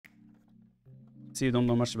See, you don't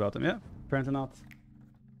know much about him. Yeah, apparently not.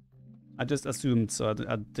 I just assumed, so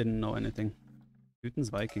I didn't know anything. Teuton's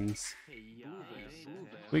Vikings.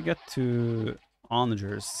 We get to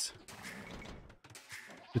onagers.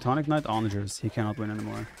 Teutonic Knight onagers. He cannot win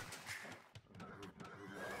anymore.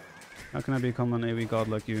 How can I become an AV god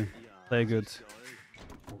like you? Play good.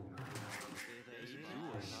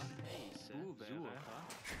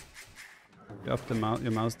 You up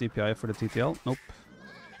your mouse DPI for the TTL? Nope.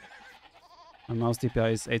 My mouse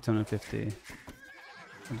DPI is 850,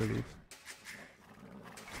 I believe.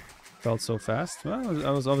 Felt so fast. Well,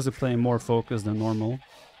 I was obviously playing more focused than normal,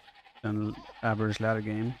 than average ladder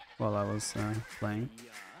game while I was playing.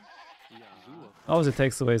 Obviously, it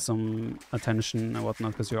takes away some attention and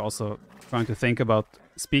whatnot because you're also trying to think about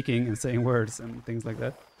speaking and saying words and things like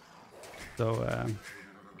that. So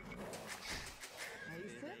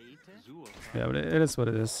yeah, but it is what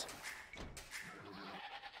it is.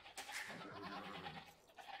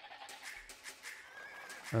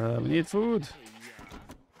 We need food.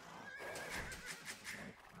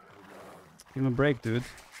 Give him a break, dude.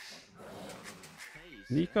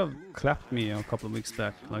 Nikov clapped me a couple of weeks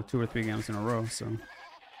back, like 2 or 3 games in a row, so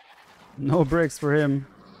no breaks for him.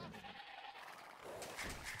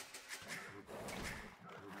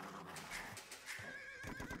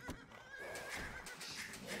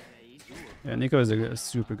 Yeah, Nico is a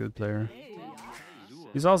super good player.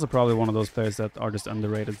 He's also probably one of those players that are just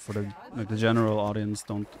underrated for the general audience.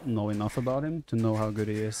 Don't know enough about him to know how good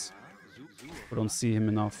he is, or don't see him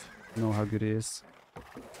enough to know how good he is.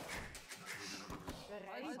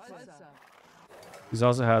 He's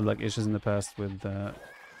also had like issues in the past with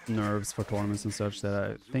nerves for tournaments and such that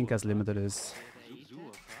I think has limited his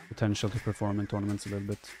potential to perform in tournaments a little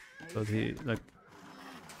bit. But he like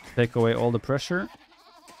take away all the pressure,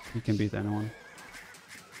 he can beat anyone.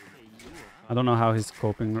 I don't know how he's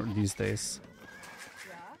coping these days,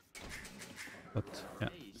 but yeah,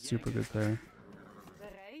 super good player.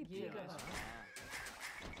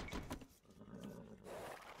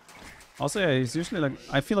 Also, yeah, he's usually like,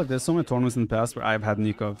 I feel like there's so many tournaments in the past where I've had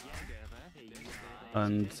Nikov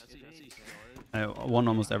and I won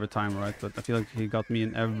almost every time, right? But I feel like he got me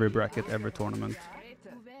in every bracket, every tournament.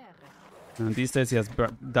 And these days he has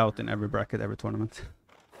doubt in every bracket, every tournament.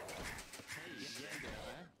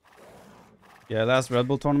 Yeah, last Red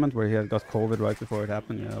Bull tournament where he had got COVID right before it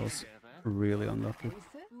happened, yeah, that was really unlucky.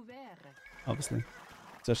 Obviously.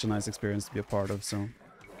 Such a nice experience to be a part of, so...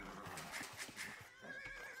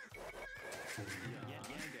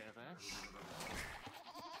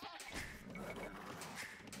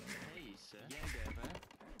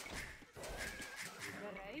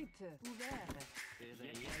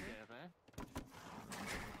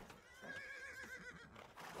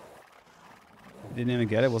 Didn't even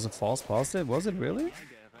get it. Was it false positive? Was it really?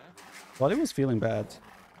 Thought he was feeling bad.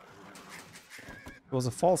 It was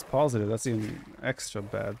a false positive. That's even extra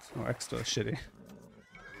bad or extra shitty.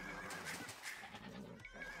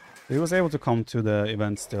 He was able to come to the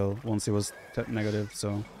event still once he was negative,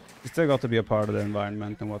 so he still got to be a part of the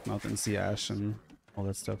environment and whatnot and see Ash and all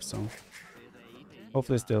that stuff. So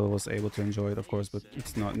hopefully, still was able to enjoy it, of course. But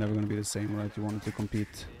it's never going to be the same, right? You wanted to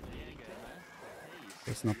compete.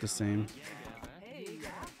 It's not the same.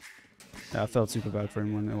 Yeah, I felt super bad for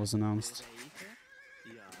him when it was announced.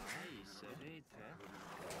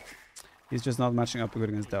 He's just not matching up good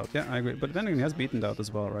against Doubt. Yeah, I agree. But then again, he has beaten Doubt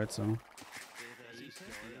as well, right? So,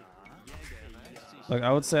 like,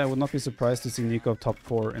 I would say I would not be surprised to see Nico top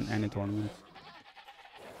 4 in any tournament.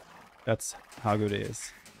 That's how good he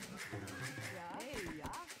is.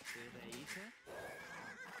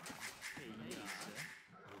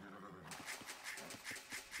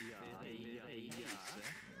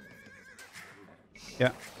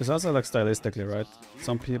 Yeah, it's also like stylistically, right?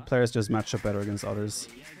 Some players just match up better against others.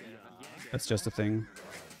 That's just a thing.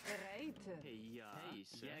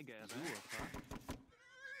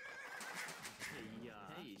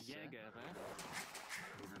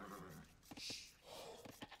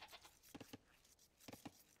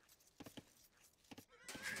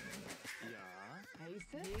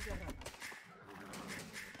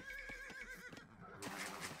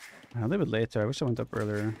 A little bit later. I wish I went up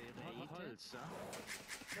earlier.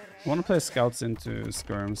 I want to play scouts into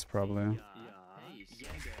skirms probably.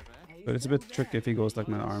 But it's a bit tricky if he goes like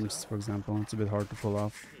my arms, for example. It's a bit hard to pull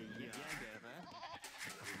off.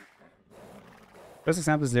 Best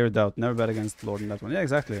example is Leary Doubt. Never bet against Lord in that one. Yeah,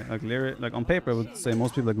 exactly. Like Leary, like on paper, I would say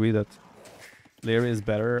most people agree that Leary is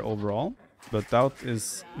better overall. But Doubt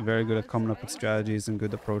is very good at coming up with strategies and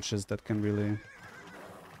good approaches that can really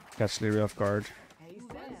catch Leary off guard.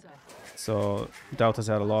 So Doubt has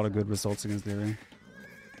had a lot of good results against Leary.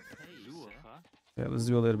 Yeah, let's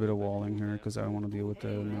do a little bit of walling here because I don't want to deal with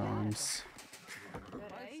the arms.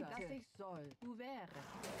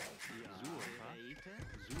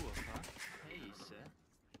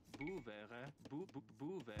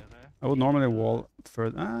 I would normally wall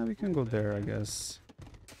further. Ah, we can go there, I guess.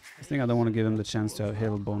 I think I don't want to give him the chance to have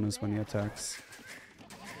hail bonus when he attacks.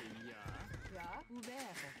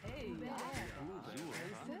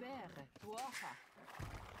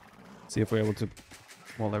 See if we're able to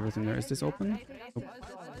wall everything there. Is this open? Nope.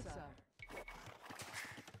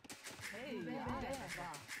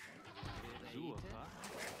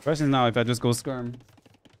 Question is now if I just go skirm.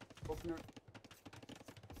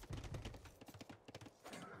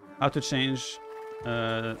 How to change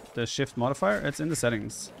the shift modifier? It's in the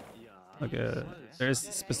settings. Like there's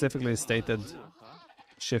specifically stated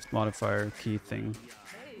shift modifier key thing.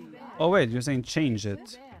 Oh wait, you're saying change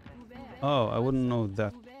it. Oh, I wouldn't know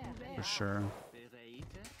that for sure.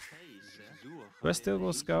 Do I still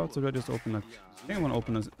go scouts or do I just open like... I think I want to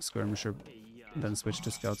open a skirmisher and then switch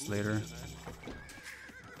to scouts later.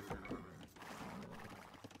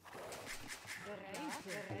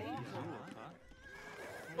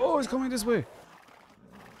 Oh, it's coming this way!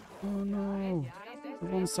 Oh no! The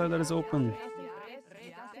one side that is open.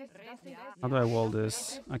 How do I wall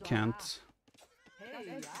this? I can't.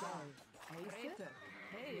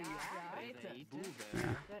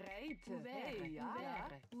 Yeah.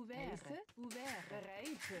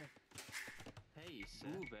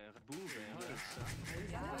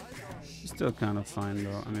 Still kind of fine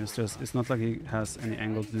though. I mean, it's not like he has any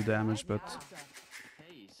angle to do damage, but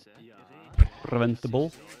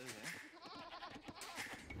preventable.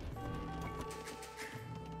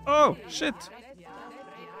 Oh shit!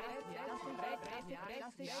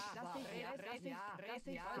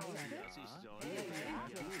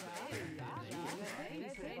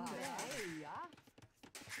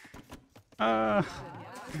 I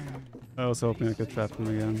was hoping I could trap him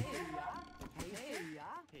again.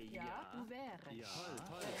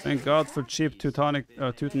 Thank God for cheap Teutonic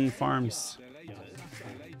Teuton farms.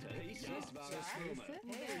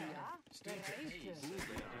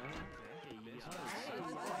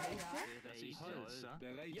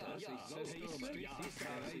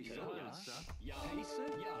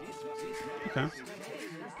 Okay.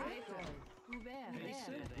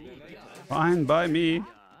 Fine by me.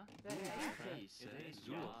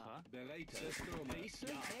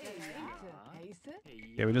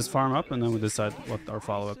 Yeah, we just farm up and then we decide what our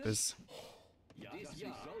follow-up is.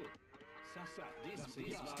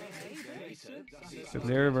 Good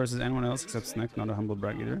Lear versus anyone else except Snack, not a humble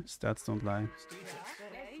brag either. Stats don't lie.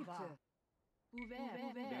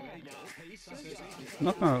 I'm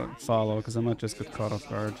not gonna follow because I might just get caught off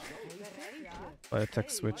guard by a tech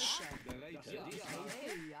switch.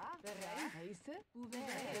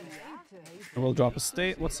 I will drop a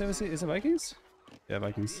state. What save is it? Is it Vikings? Yeah,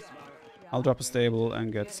 Vikings. I'll drop a stable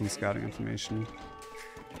and get some scouting information.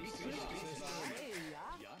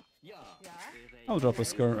 I'll drop a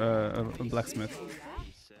blacksmith.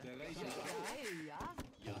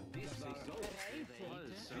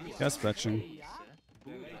 Yes, fletching.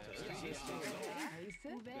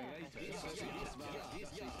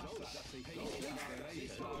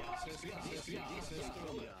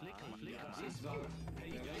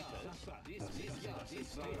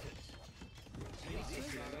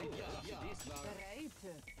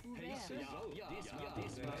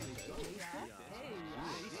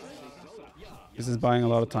 This is buying a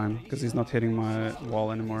lot of time because he's not hitting my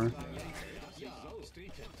wall anymore.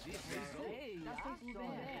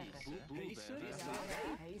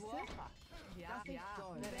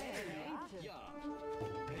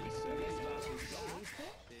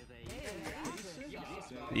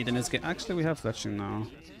 Actually, we have fletching now.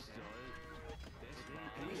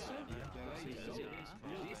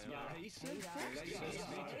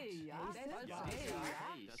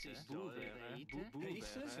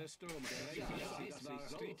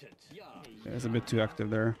 Yeah, it's a bit too active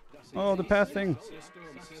there. Oh, the path thing!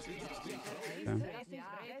 Okay.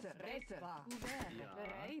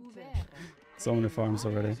 So many farms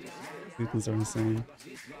already. Mutants are insane.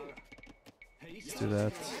 Let's do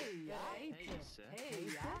that.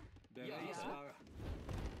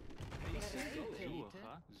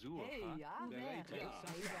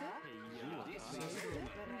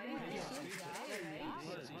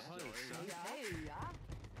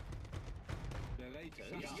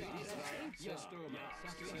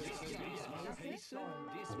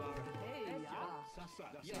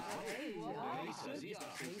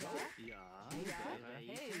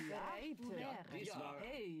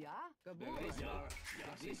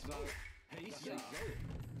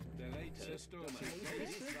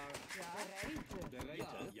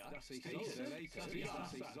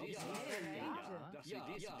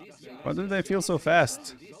 Why do they feel so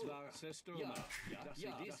fast?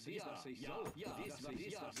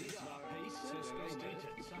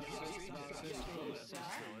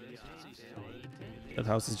 That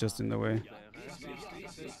house is just in the way.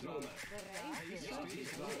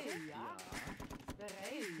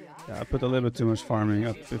 Yeah, I put a little bit too much farming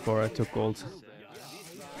up before I took gold.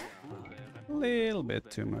 A little bit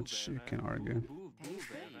too much, you can argue.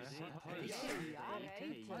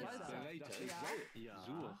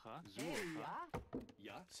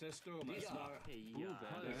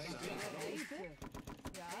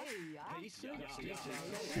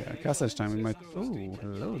 Yeah, Kassage time we might... Oh,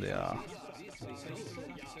 hello there.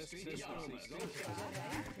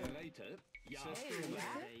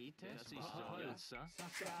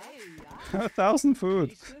 1,000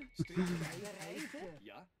 food.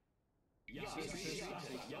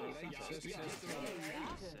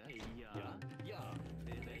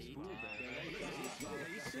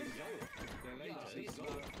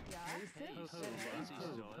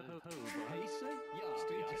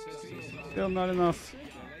 Still not enough.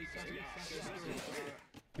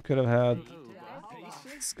 I could have had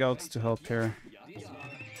scouts to help here.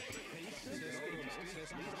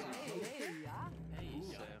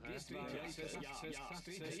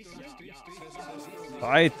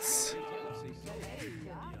 Fights!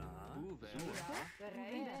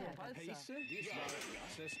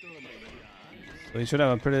 So he should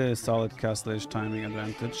have a pretty solid castle-ish timing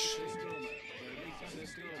advantage.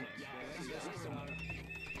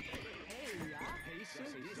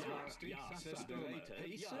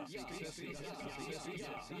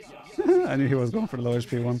 I knew he was going for the low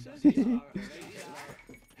HP one.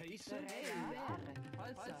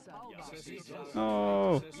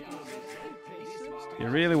 Oh! He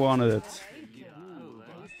really wanted it.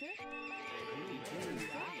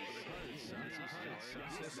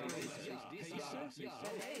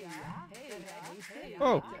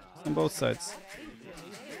 Oh! On both sides.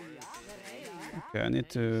 Okay, I need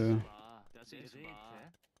to...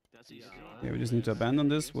 Yeah, we just need to abandon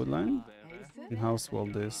this wood line and house wall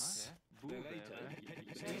this.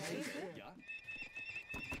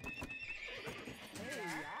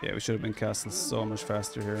 Yeah, we should have been castled so much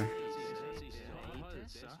faster here.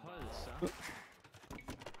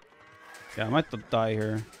 Yeah, I might die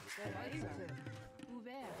here.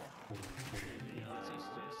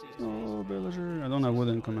 Oh, villager. I don't have wood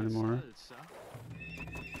income anymore.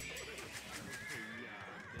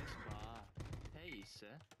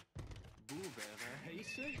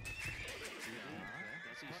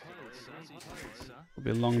 It'll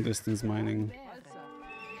be long distance mining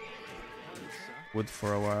wood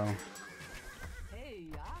for a while.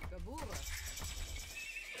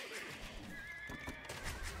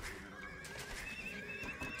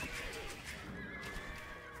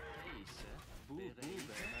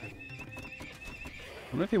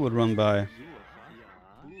 I wonder if he would run by.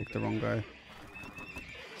 Pick the wrong guy.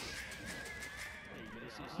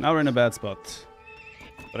 Now we're in a bad spot.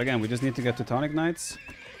 But again, we just need to get Teutonic Knights.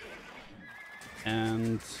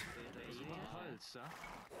 And...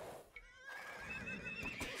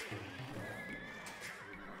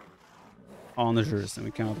 onagers, and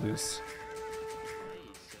we cannot lose.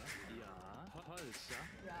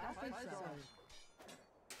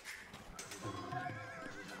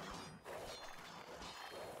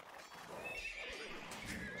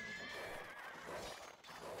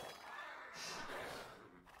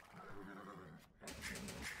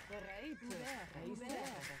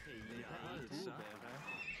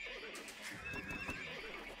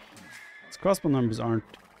 His crossbow numbers aren't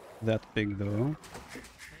that big though,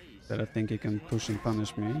 that I think he can push and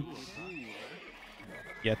punish me.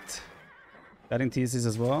 Yet. Adding thesis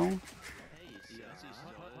as well.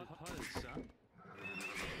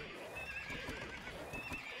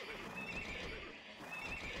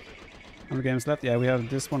 100 games left. Yeah, we have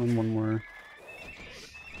this one and one more.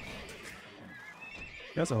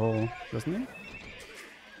 He has a hole, doesn't he?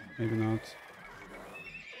 Maybe not.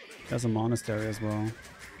 He has a monastery as well.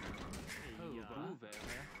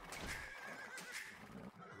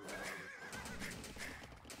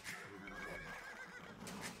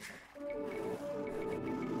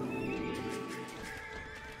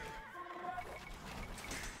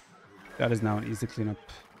 That is now an easy cleanup.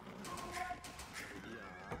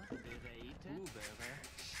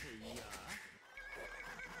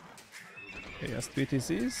 Okay, yes, 3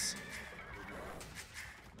 TCs.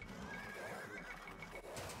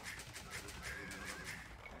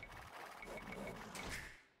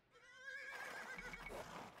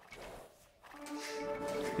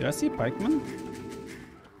 Did I see pikemen?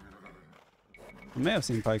 I may have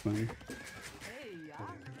seen pikemen.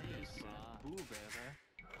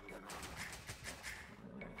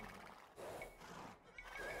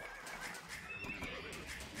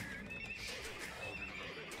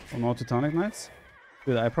 Oh, no Teutonic Knights?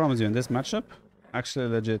 Dude, I promise you, in this matchup, actually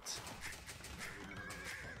legit.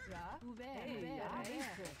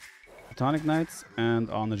 Teutonic Knights and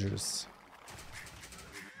Onagers.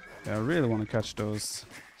 Yeah, I really want to catch those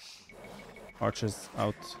archers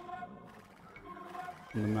out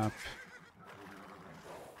on the map.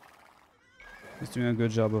 He's doing a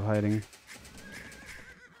good job of hiding.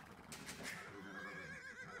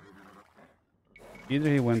 Either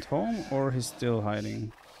he went home or he's still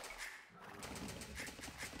hiding.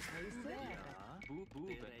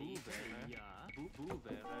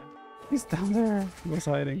 He's down there. He was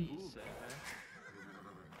hiding.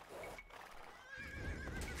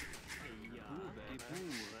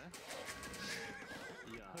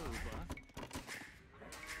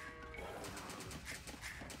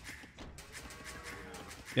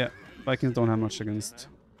 Yeah, Vikings don't have much against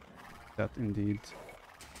that indeed.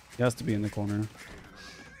 He has to be in the corner.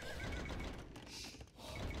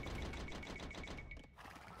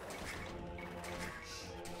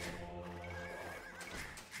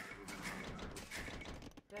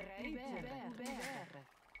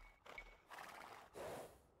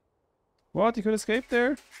 What? He could escape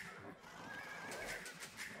there? Did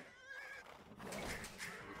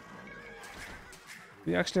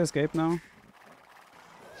he actually escape now?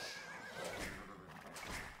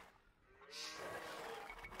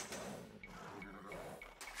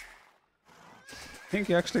 I think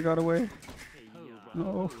he actually got away.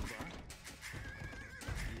 No.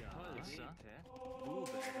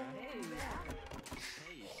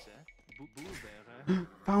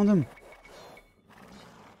 Found him.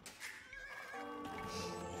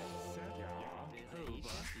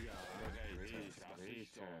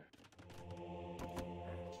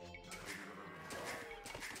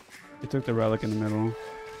 He took the relic in the middle.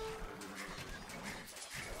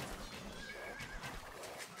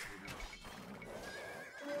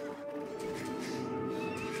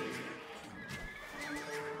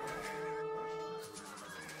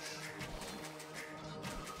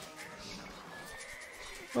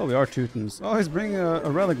 Oh, we are Teutons. Oh, he's bringing a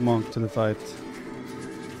relic monk to the fight.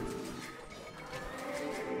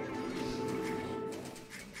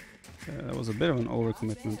 That was a bit of an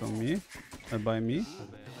overcommitment on me, by me.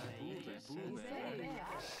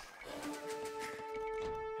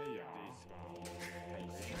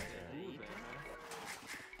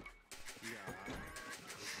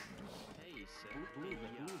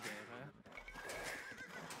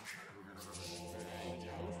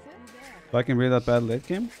 Viking really that bad late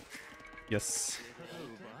game? Yes.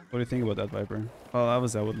 What do you think about that, Viper? Well,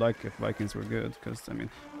 obviously I would like if Vikings were good, because, I mean,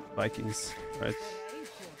 Vikings, right?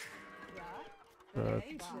 But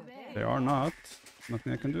they are not.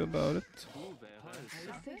 Nothing I can do about it.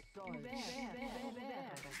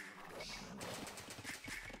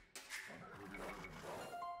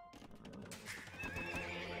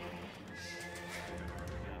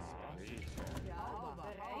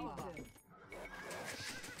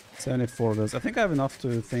 $74 does. I think I have enough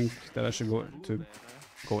to think that I should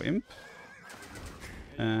go imp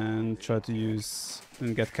and try to use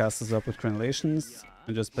and get castles up with crenellations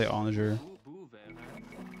and just play onager.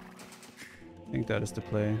 I think that is the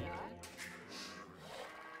play.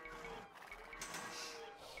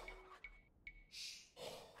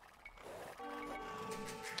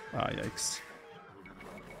 Ah, yikes.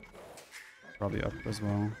 Probably up as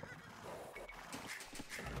well.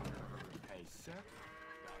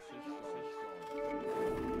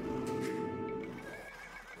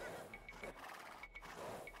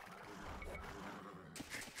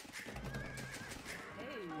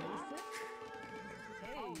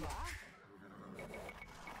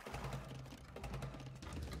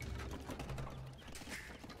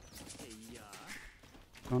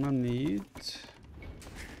 Gonna need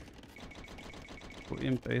to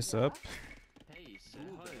imp ace up.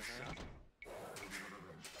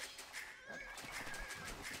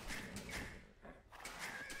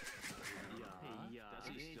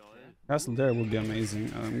 Castle there would be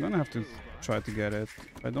amazing. I'm gonna have to try to get it.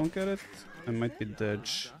 If I don't get it, I might be dead.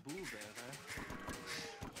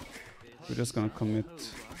 We're just gonna commit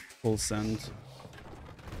full send.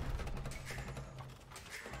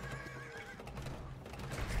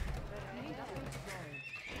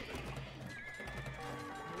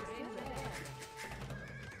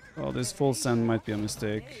 Oh, this full send might be a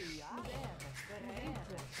mistake.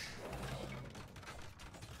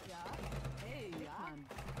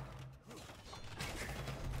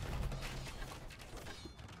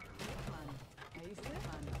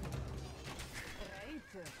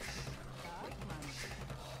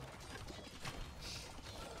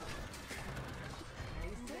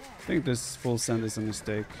 think this full send is a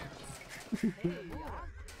mistake.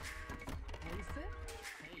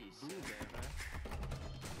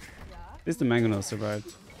 At least the mangonel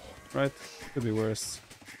survived, right? Could be worse.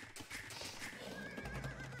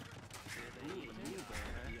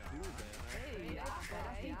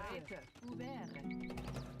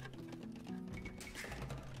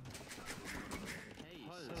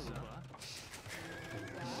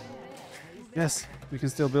 Yes, we can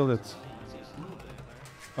still build it.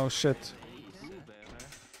 Oh shit.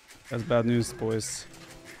 That's bad news, boys.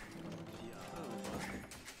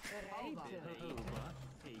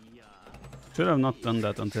 Should have not done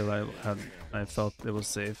that until I felt it was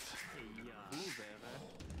safe.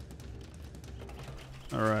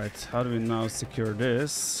 Alright, how do we now secure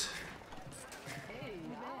this?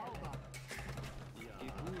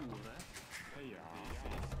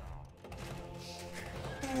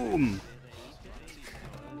 Boom!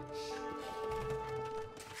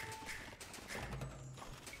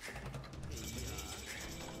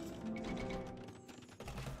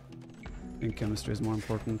 I think chemistry is more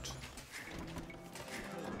important.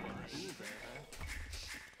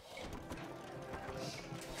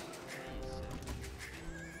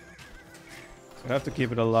 I have to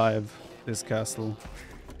keep it alive, this castle.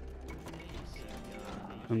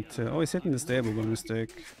 Until... oh, he's hitting the stable by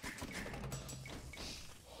mistake.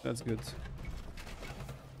 That's good.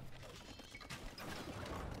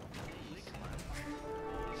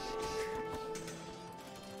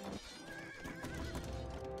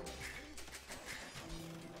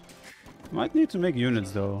 Might need to make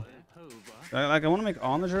units though. I want to make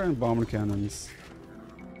onager and bomber cannons.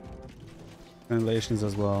 Ventilations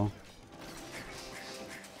as well.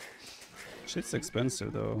 Shit's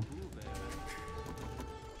expensive though.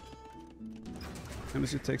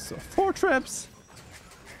 Chemistry takes 4 traps!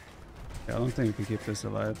 Yeah, I don't think we can keep this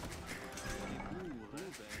alive.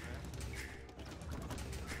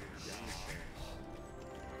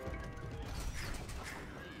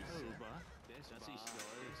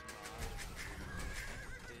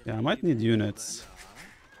 Yeah, I might need units.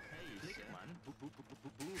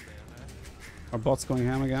 Are bots going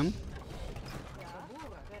ham again?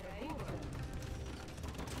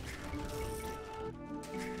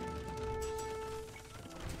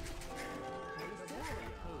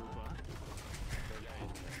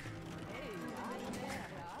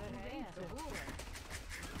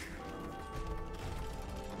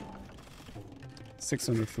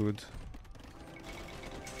 $600 food.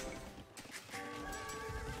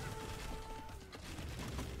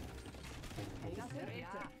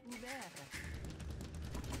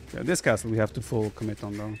 Yeah, this castle we have to full commit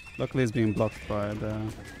on though. Luckily it's being blocked by the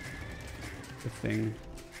thing.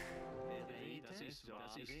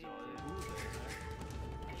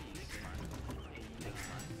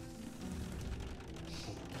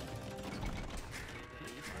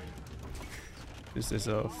 This is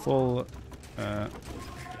a full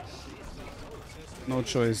no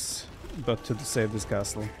choice but to save this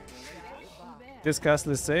castle. This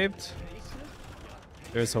castle is saved.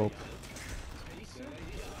 There's hope.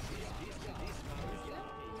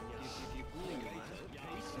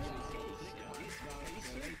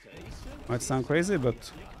 Might sound crazy,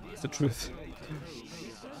 but it's the truth.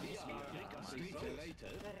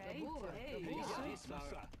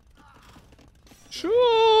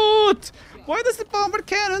 Shoot! Why does the bomber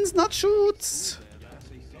cannons not shoot?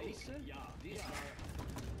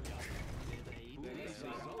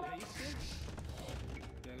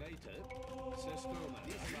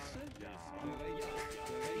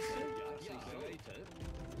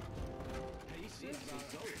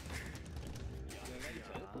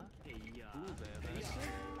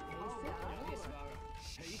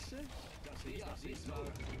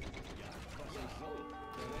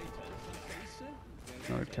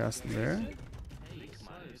 Another castle there.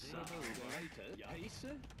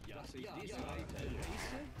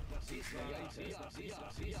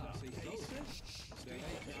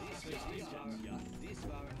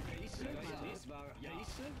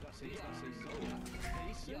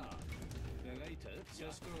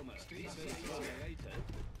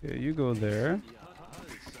 Okay, you go there.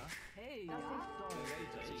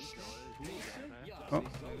 Oh,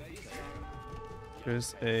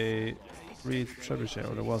 there's a 3 trebuchet,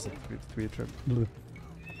 or there was a 3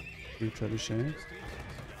 trebuchet.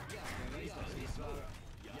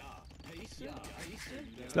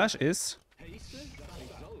 Slash is.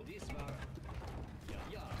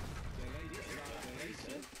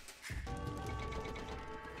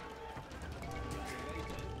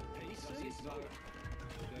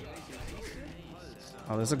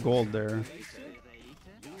 Oh, there's a gold there.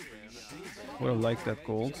 Would have liked that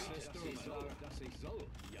gold.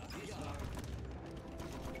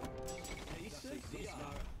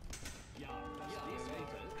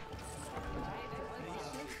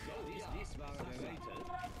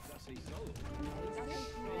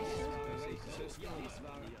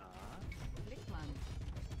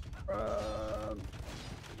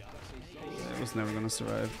 is never gonna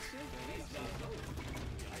survive.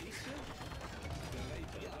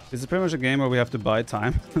 This is pretty much a game where we have to buy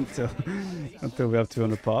time until we have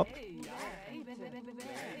 200 pop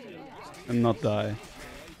and not die,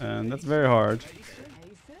 and that's very hard.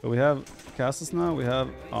 But we have castles now, we have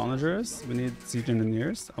onagers, we need siege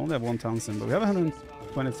engineers. I only have 1 Townsend, but we have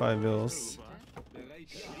 125 vills.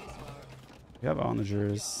 We have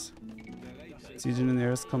onagers, siege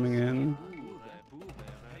engineers coming in.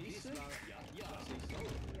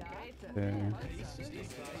 Okay.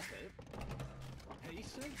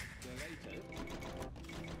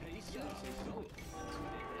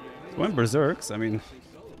 Going berserks, I mean,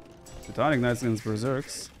 Teutonic Knights against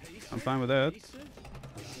berserks. I'm fine with that.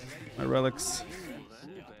 My relics.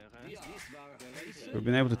 We've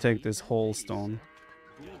been able to take this whole stone.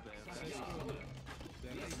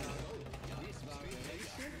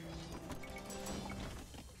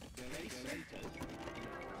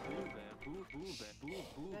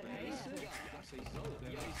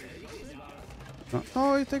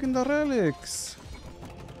 Oh, he's taking the relics!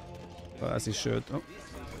 Well, as he should. Oh.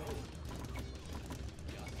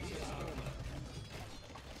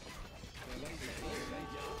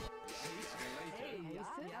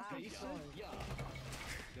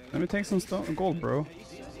 Let me take some gold, bro.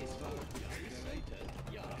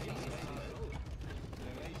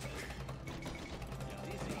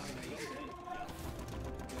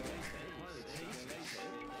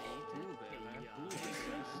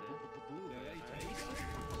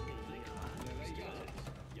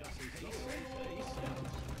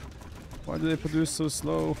 Why do they produce so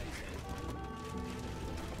slow?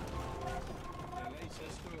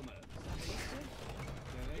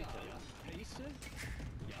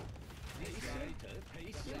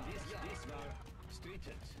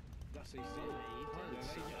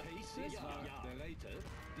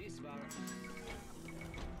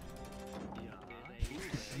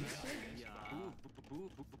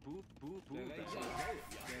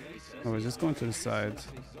 Oh, we're just going to the side.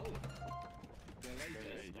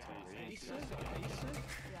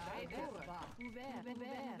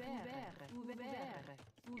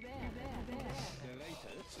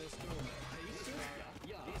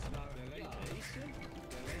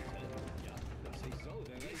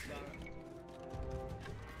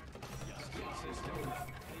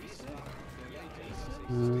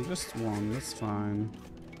 Just one, that's fine.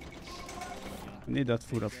 I need that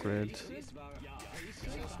food upgrade.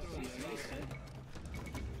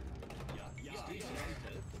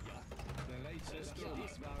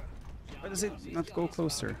 Why does it not go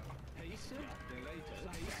closer?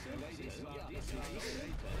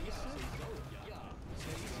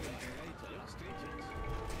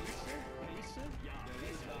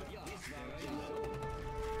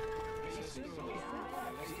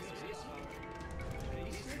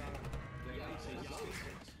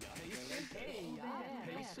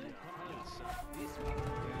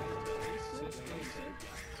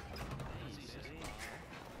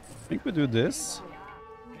 I think we do this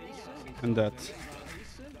and that.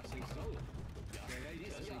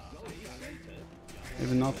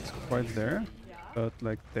 Maybe not quite there, but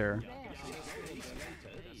like there.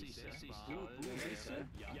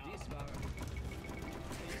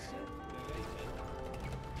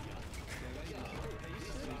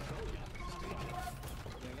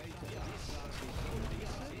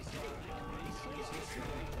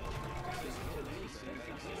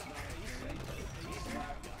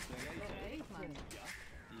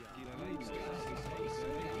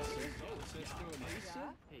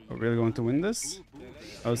 Are we really going to win this?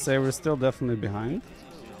 I would say we're still definitely behind,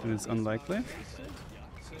 and it's unlikely,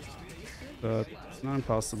 but it's not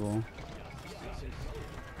impossible.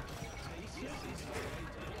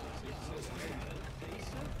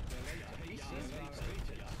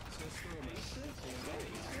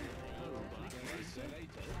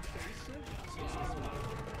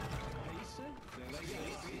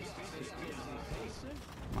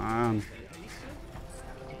 Man.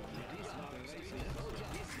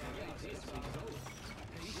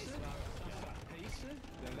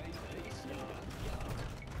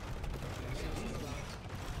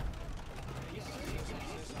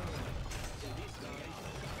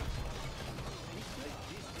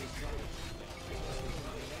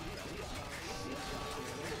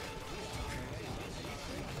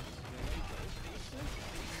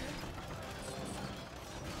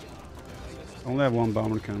 Only have one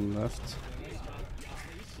bomber cannon left,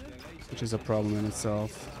 which is a problem in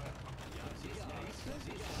itself.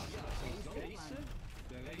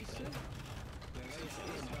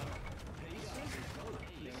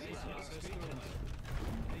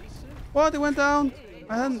 What? It went down?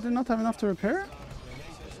 Did not have enough to repair?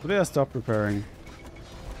 Maybe I stopped preparing.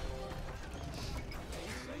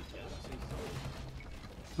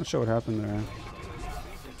 Not sure what happened there.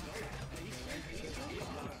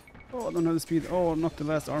 Oh, I don't have the speed. Oh, not the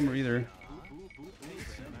last armor either.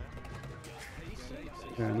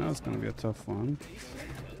 Yeah, now it's gonna be a tough one.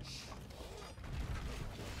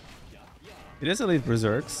 It is elite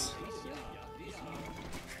berserks.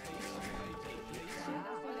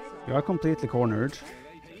 We are completely cornered.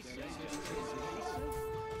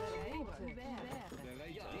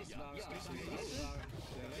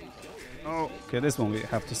 Oh, okay, this one we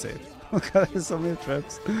have to save. Look at there's so many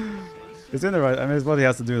traps. It's in the right. I mean, it's what he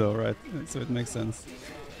has to do, though, right? So it makes sense.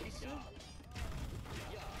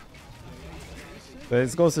 But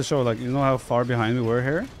it goes to show, like, you know how far behind we were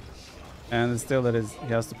here, and it's still that he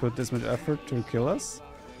has to put this much effort to kill us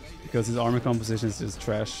because his armor composition is just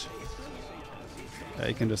trash. Yeah,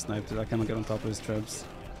 he can just snipe it. I cannot get on top of his traps.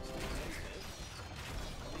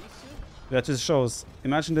 That just shows.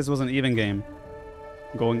 Imagine this was an even game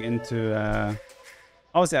going into.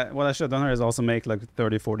 Obviously, what I should have done here is also make like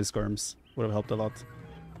 30-40 skirms. Would have helped a lot.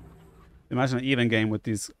 Imagine an even game with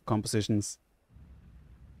these compositions.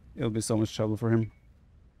 It'll be so much trouble for him.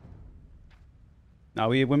 Now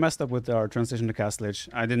we messed up with our transition to Castlage.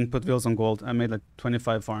 I didn't put wheels on gold. I made like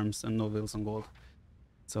 25 farms and no wheels on gold.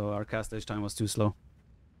 So our Castlage time was too slow.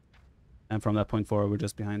 And from that point forward, we're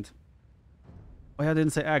just behind. Oh yeah, I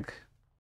didn't say egg.